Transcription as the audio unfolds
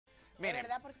Miren,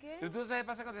 verdad por qué? tú sabes qué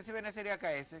pasa cuando se ve una serie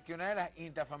AKS, que una de las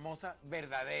Insta famosas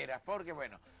verdaderas, porque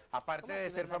bueno, aparte ¿Cómo de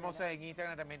así ser verdadera? famosa en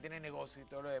Instagram, también tiene negocio y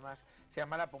todo lo demás, se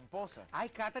llama La Pomposa. Ay,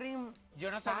 Catherine.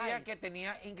 Yo no sabía Pais. que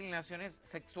tenía inclinaciones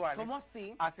sexuales. ¿Cómo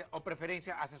así? O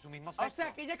preferencia hacia su mismo O sexo.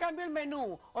 sea, que ella cambió el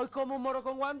menú. Hoy como un moro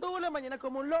con guandula, mañana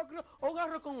como un locro o un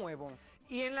arroz con huevo.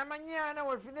 Y en la mañana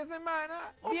o el fin de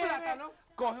semana, Un viene, plátano.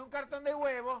 coge un cartón de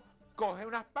huevo, coge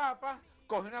unas papas,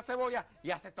 coge una cebolla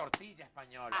y hace tortilla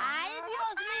española. Ay,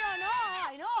 Dios mío, no.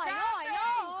 Ay, no, ay, no, ay,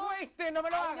 no. Cueste, no me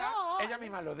lo Ay, haga. no. Ella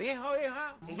misma lo dijo,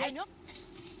 hija. Ay, no.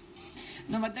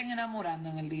 No me estén enamorando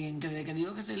en el día en que de que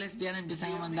digo que soy lesbiana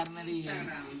empiezan a mandarme días.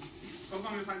 Como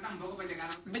me faltan poco para llegar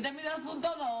a... Vete a mi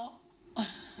 2.2.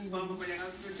 Como para llegar a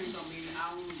 300.000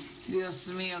 aún. Dios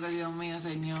mío, que Dios mío,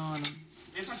 señor.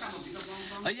 Me falta poquito,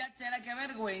 pom. Oye, Chela, qué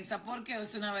vergüenza, porque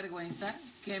es una vergüenza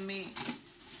que mi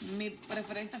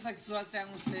preferencia sexual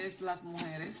sean ustedes las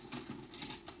mujeres.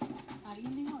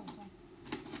 ¿Alguien dijo eso?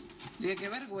 Dije, qué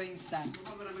vergüenza.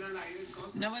 Como para mirar la aire y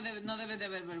cosas. No debe de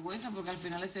haber vergüenza porque al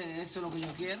final eso es lo que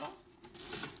yo quiero.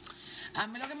 A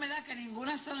mí lo que me da es que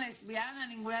ninguna son lesbianas, a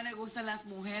ninguna le gustan las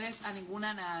mujeres, a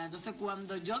ninguna nada. Entonces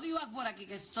cuando yo digo por aquí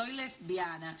que soy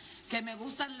lesbiana, que me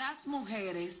gustan las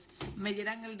mujeres, me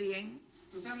llenan el día.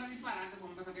 Tú te hablas disparate,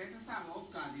 como pasa que es esa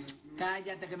boca, Dios mío.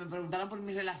 Cállate, que me preguntaron por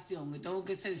mi relación y tengo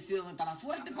que ser si dónde está la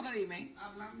fuerte, porque dime.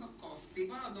 Hablando cosas. Sí,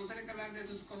 pero no tienes que hablar de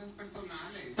tus cosas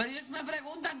personales. Pero ellos me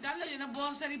preguntan, Carlos, yo no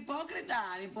puedo ser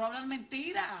hipócrita, ni puedo hablar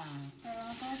mentira. Pero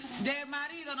no todo es De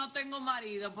marido no tengo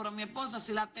marido, pero mi esposa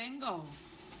sí la tengo.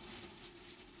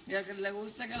 Y al que le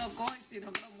guste que lo coge, si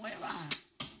no que lo mueva.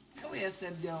 ¿Qué voy a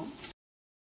hacer yo?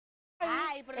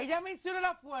 Ay, pero... Ella menciona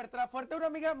la fuerte es una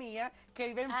amiga mía que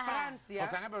vive en Ajá. Francia.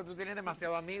 Osana, pero tú tienes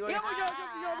demasiado amigos. Digamos,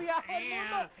 yo viajo el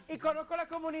mundo y conozco la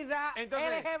comunidad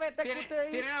Entonces,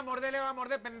 LGBTQI. tienen amor de leva, amor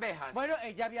de pendejas. Bueno,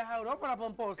 ella viaja a Europa, la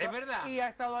pomposa. Es verdad. Y ha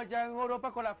estado allá en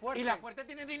Europa con la fuerte. Y la fuerte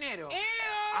tiene dinero.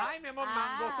 Ay, mi amor,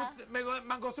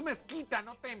 mangó su mezquita,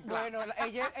 no templa. Bueno,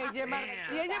 ella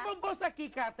y ella es pomposa aquí,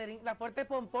 Catherine. La fuerte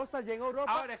pomposa allá en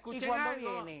Europa. Ahora, ¿Y escuchen cuándo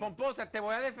algo. viene? Pomposa, te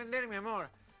voy a defender, mi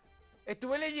amor.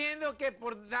 Estuve leyendo que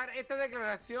por dar estas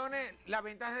declaraciones, la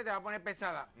venta se te va a poner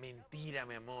pesada. Mentira,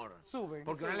 mi amor. Sube.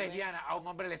 Porque una lesbiana a un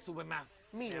hombre le sube más,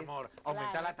 mi Miles. amor. Aumenta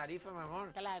Claro. la tarifa, mi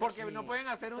amor. Claro. Porque Sí. no pueden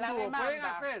hacer un La dúo, demanda. pueden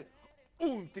hacer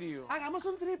un trío. Hagamos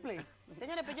un triple.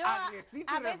 Señores, pero yo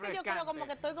Agriecito y a veces yo creo refrescante. como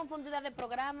que estoy confundida de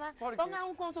programa. ¿Por qué? Pongan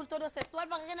un consultorio sexual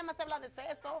para que nadie más habla de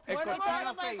sexo. El Bueno, cochino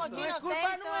Todo con el sexo. cochino No es culpa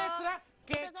sexo. nuestra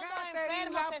que Ustedes son todos Catherine,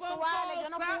 enfermos la sexuales, yo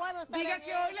no pomposa, puedo estar diga en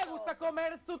que hoy le esto. gusta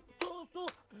comer su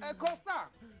cosa.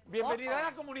 Bienvenida a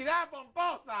la comunidad,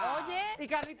 Pomposa. Oye, Y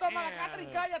Carlito para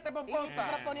Catherine, cállate, y pomposa.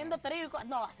 proponiendo trío.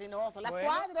 No, así no, son las Bueno,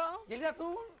 cuatro. Yelida,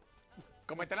 tú.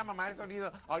 Como está la mamá del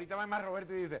sonido, ahorita va más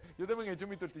Roberto y dice, yo también he hecho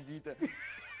mi tortillita.